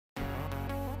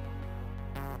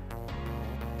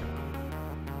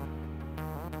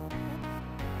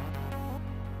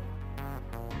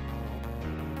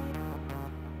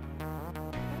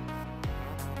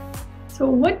So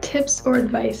what tips or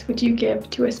advice would you give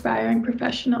to aspiring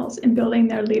professionals in building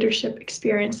their leadership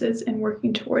experiences and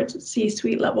working towards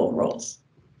C-suite level roles?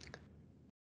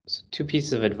 So two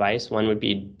pieces of advice. One would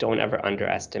be don't ever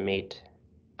underestimate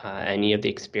any of the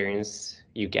experience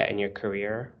you get in your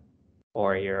career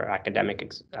or your academic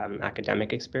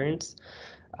experience.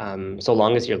 So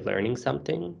long as you're learning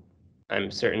something,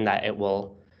 I'm certain that it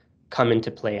will come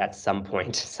into play at some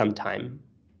point, sometime.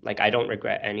 Like I don't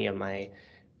regret any of my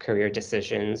career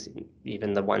decisions,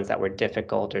 even the ones that were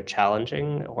difficult or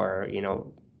challenging, or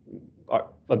or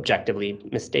objectively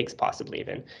mistakes, possibly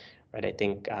even. Right? I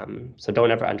think so. Don't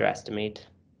ever underestimate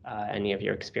any of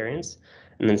your experience.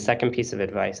 And then the second piece of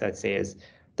advice I'd say is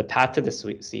the path to the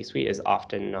C-suite is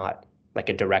often not like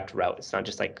a direct route. It's not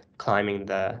just like climbing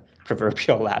the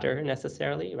proverbial ladder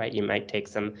necessarily, right? You might take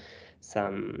some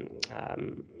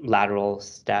lateral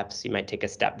steps. You might take a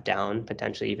step down,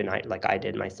 potentially even like I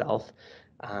did myself.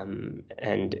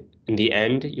 And in the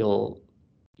end, you'll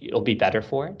be better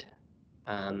for it.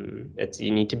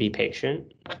 You need to be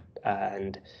patient,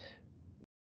 and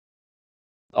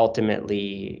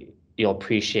ultimately you'll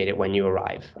appreciate it when you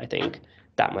arrive. I think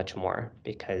that much more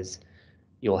because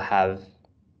you'll have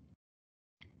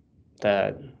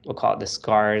we'll call it the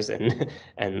scars and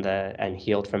and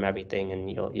healed from everything, and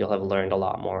you'll have learned a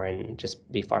lot more and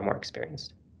just be far more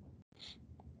experienced.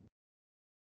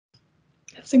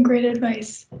 That's some great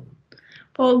advice.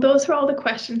 Well, those were all the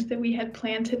questions that we had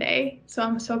planned today. So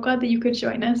I'm so glad that you could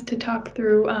join us to talk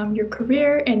through your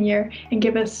career and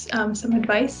give us some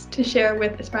advice to share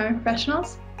with aspiring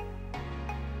professionals.